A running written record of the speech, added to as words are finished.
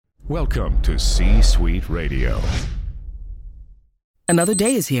Welcome to C-Suite Radio. Another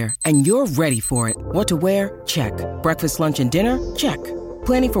day is here, and you're ready for it. What to wear? Check. Breakfast, lunch, and dinner? Check.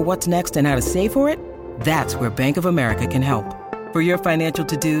 Planning for what's next and how to save for it? That's where Bank of America can help. For your financial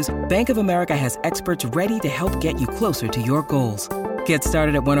to-dos, Bank of America has experts ready to help get you closer to your goals. Get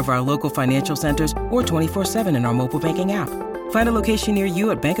started at one of our local financial centers or 24/7 in our mobile banking app. Find a location near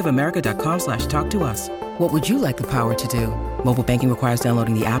you at bankofamerica.com/talktous. What would you like the power to do? Mobile banking requires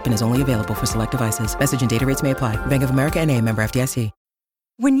downloading the app and is only available for select devices. Message and data rates may apply. Bank of America N.A., member FDIC.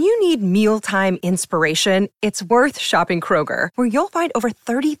 When you need mealtime inspiration, it's worth shopping Kroger, where you'll find over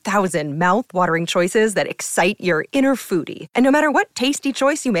 30,000 mouth-watering choices that excite your inner foodie. And no matter what tasty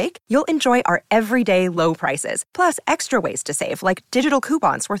choice you make, you'll enjoy our everyday low prices, plus extra ways to save, like digital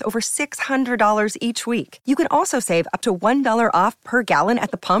coupons worth over $600 each week. You can also save up to $1 off per gallon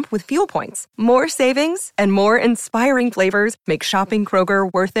at the pump with fuel points. More savings and more inspiring flavors make shopping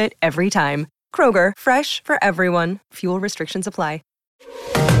Kroger worth it every time. Kroger, fresh for everyone. Fuel restrictions apply.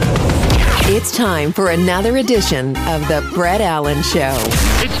 It's time for another edition of The Brett Allen Show.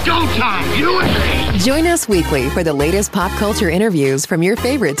 It's go time, USA! Join us weekly for the latest pop culture interviews from your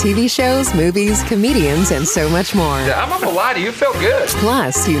favorite TV shows, movies, comedians, and so much more. I'm not gonna lie to you, it felt good.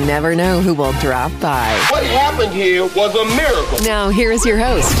 Plus, you never know who will drop by. What happened here was a miracle. Now, here is your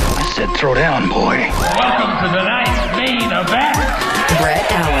host. I said throw down, boy. Welcome to tonight's main event.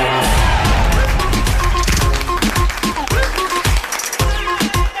 Brett Allen.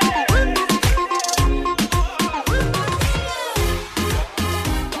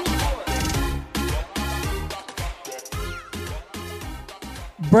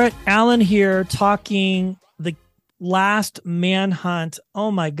 Brett Allen here, talking the last Manhunt.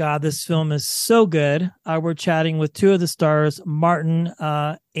 Oh my God, this film is so good. We're chatting with two of the stars, Martin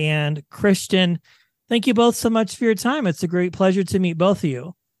and Christian. Thank you both so much for your time. It's a great pleasure to meet both of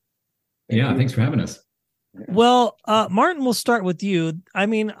you. Yeah, thanks for having us. Well, Martin, we'll start with you. I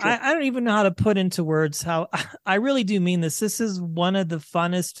mean, I don't even know how to put into words how I really do mean this. This is one of the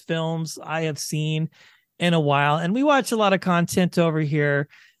funnest films I have seen in a while, and we watch a lot of content over here.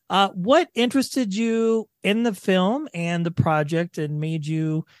 What interested you in the film and the project and made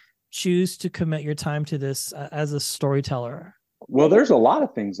you choose to commit your time to this as a storyteller? Well, there's a lot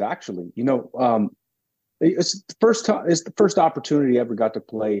of things, actually. You know, it's the first opportunity I ever got to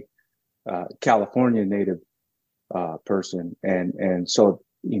play California native person, and so,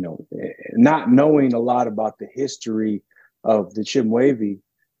 you know, not knowing a lot about the history of the Chimwavy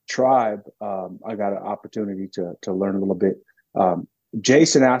tribe, I got an opportunity to learn a little bit.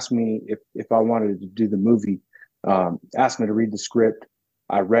 Jason asked me if I wanted to do the movie, asked me to read the script.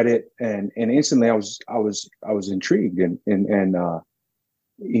 I read it, and instantly I was intrigued, and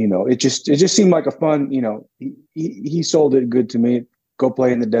you know, it just seemed like a fun, you know, he sold it good to me. Go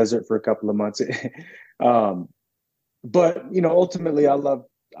play in the desert for a couple of months. But, you know, ultimately I love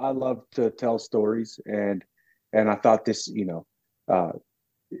to tell stories, and I thought this, you know,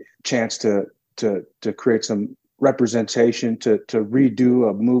 chance to create some representation, to redo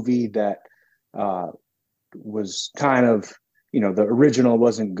a movie that was kind of, you know, the original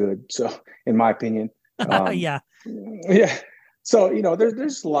wasn't good. So in my opinion, yeah. So, you know,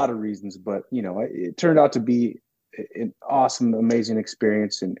 there's a lot of reasons, but, you know, it turned out to be an awesome, amazing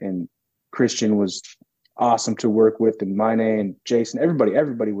experience. And Christian was awesome to work with, and Mine and Jason,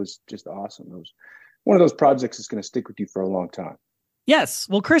 everybody was just awesome. It was one of those projects that's going to stick with you for a long time. Yes.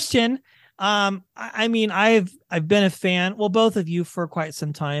 Well, Christian, I mean, I've been a fan, well, both of you for quite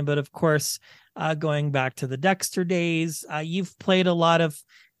some time, but of course, going back to the Dexter days, you've played a lot of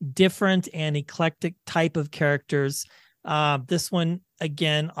different and eclectic type of characters. This one,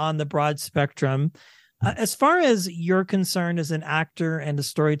 again, on the broad spectrum. As far as you're concerned as an actor and a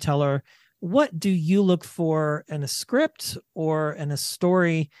storyteller, what do you look for in a script or in a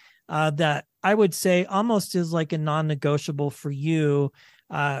story that I would say almost is like a non-negotiable for you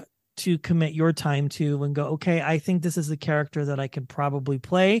to commit your time to and go, okay, I think this is a character that I could probably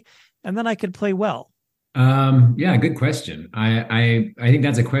play and then I could play well? Yeah, good question. I think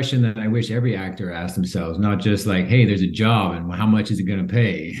that's a question that I wish every actor asked themselves, not just like, hey, there's a job and how much is it going to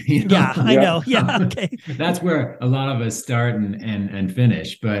pay? You know? Yeah, I know. Yeah. Okay. That's where a lot of us start and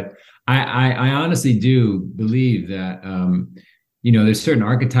finish. But I honestly do believe that, you know, there's certain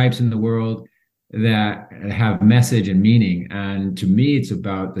archetypes in the world that have message and meaning. And to me, it's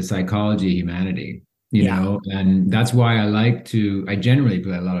about the psychology of humanity. You know, and that's why I generally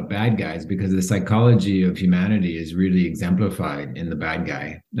play a lot of bad guys, because the psychology of humanity is really exemplified in the bad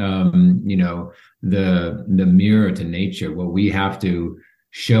guy. You know, the mirror to nature, what we have to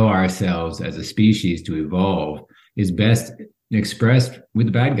show ourselves as a species to evolve is best expressed with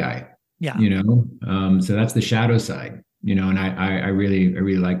the bad guy. Yeah. So that's the shadow side, and I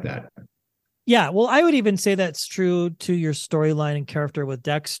really like that. Yeah, well, I would even say that's true to your storyline and character with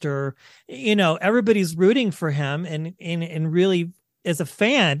Dexter. Everybody's rooting for him and really is a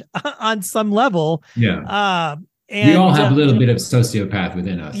fan on some level. Yeah. And we all have a little bit of sociopath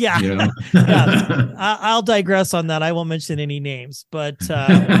within us. Yeah. Yeah. I'll digress on that. I won't mention any names, but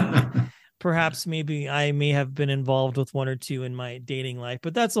perhaps maybe I may have been involved with one or two in my dating life,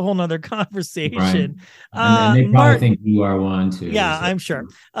 but that's a whole nother conversation. Right. And they probably think you are one too. Yeah, so. I'm sure.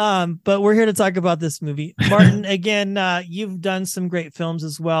 But we're here to talk about this movie. Martin, again, you've done some great films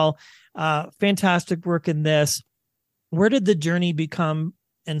as well. Fantastic work in this. Where did the journey become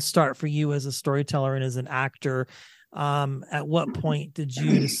and start for you as a storyteller and as an actor? At what point did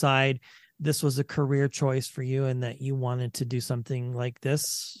you decide this was a career choice for you and that you wanted to do something like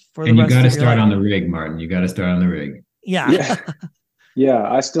this for the rest of your life? And you got to start on the rig, Martin. You got to start on the rig. Yeah.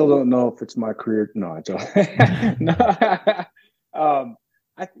 Yeah. I still don't know if it's my career. No, I don't.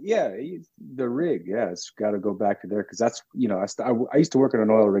 The rig. Yeah. It's got to go back to there. Cause that's, I used to work on an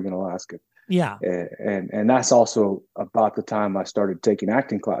oil rig in Alaska. Yeah. And that's also about the time I started taking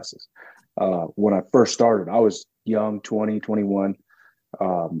acting classes. When I first started, I was young, 20, 21.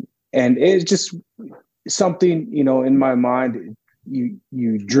 And it's just something, in my mind,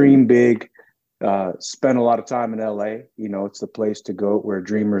 you dream big, spend a lot of time in LA, it's the place to go where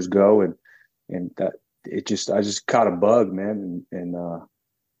dreamers go. And that I just caught a bug, man. And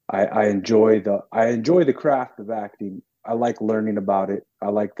I enjoy the craft of acting. I like learning about it. I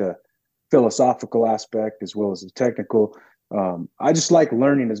like the philosophical aspect as well as the technical. I just like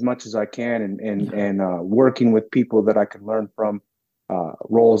learning as much as I can and working with people that I can learn from.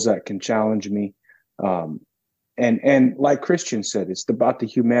 Roles that can challenge me. And like Christian said, it's about the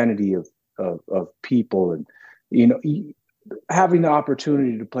humanity of people. And, having the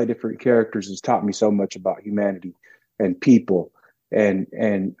opportunity to play different characters has taught me so much about humanity and people and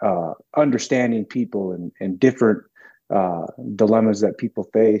understanding people and different dilemmas that people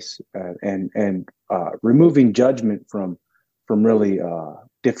face and removing judgment from really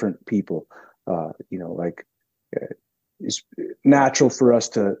different people, it's natural for us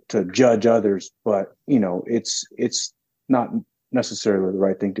to judge others, but it's not necessarily the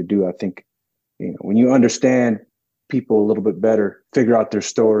right thing to do. I think when you understand people a little bit better, figure out their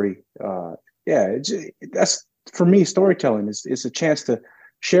story. That's for me. Storytelling is a chance to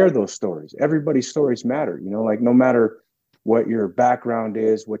share those stories. Everybody's stories matter. No matter what your background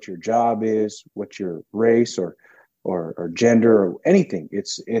is, what your job is, what your race or gender or anything.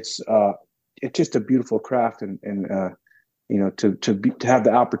 It's just a beautiful craft and to have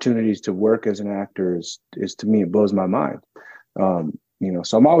the opportunities to work as an actor is to me, it blows my mind.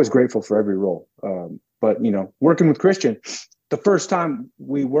 So I'm always grateful for every role. But working with Christian, the first time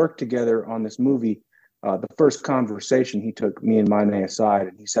we worked together on this movie, the first conversation, he took me and Mane aside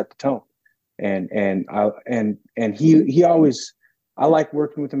and he set the tone. And he always, I like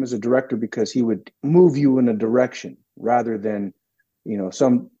working with him as a director because he would move you in a direction rather than,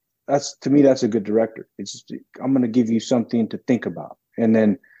 to me, that's a good director. It's just, I'm going to give you something to think about. And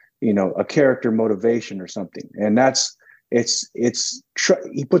then, a character motivation or something. And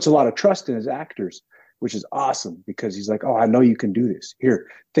he puts a lot of trust in his actors, which is awesome because he's like, oh, I know you can do this. Here,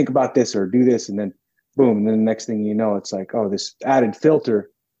 think about this or do this. And then boom. And then the next thing you know, it's like, oh, this added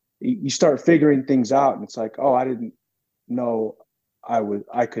filter, you start figuring things out. And it's like, oh, I didn't know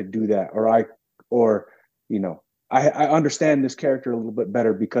I could do that. I understand this character a little bit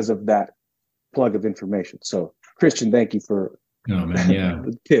better because of that plug of information. So Christian, thank you for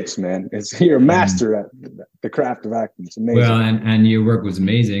the tips, man. You're a master at the craft of acting. It's amazing. Well, and your work was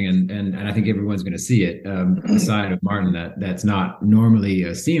amazing. And I think everyone's going to see it, aside of Martin, that's not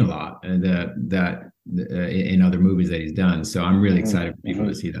normally seen a lot and that in other movies that he's done. So I'm really excited for people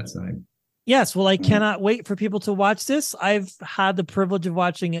to see that side. Yes. Well, I cannot wait for people to watch this. I've had the privilege of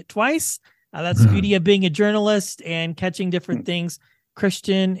watching it twice. That's the beauty of being a journalist and catching different things.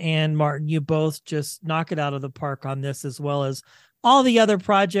 Christian and Martin, you both just knock it out of the park on this, as well as all the other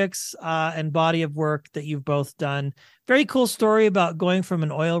projects and body of work that you've both done. Very cool story about going from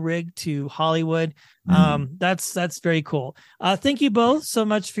an oil rig to Hollywood. That's very cool. Thank you both so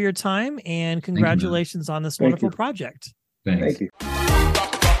much for your time and congratulations on this wonderful project. Thanks. Thank you.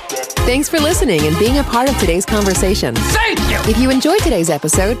 Thanks for listening and being a part of today's conversation. Thank you! If you enjoyed today's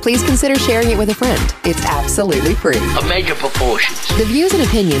episode, please consider sharing it with a friend. It's absolutely free. Of major proportions. The views and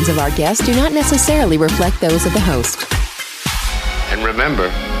opinions of our guests do not necessarily reflect those of the host. And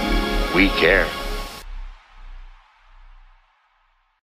remember, we care.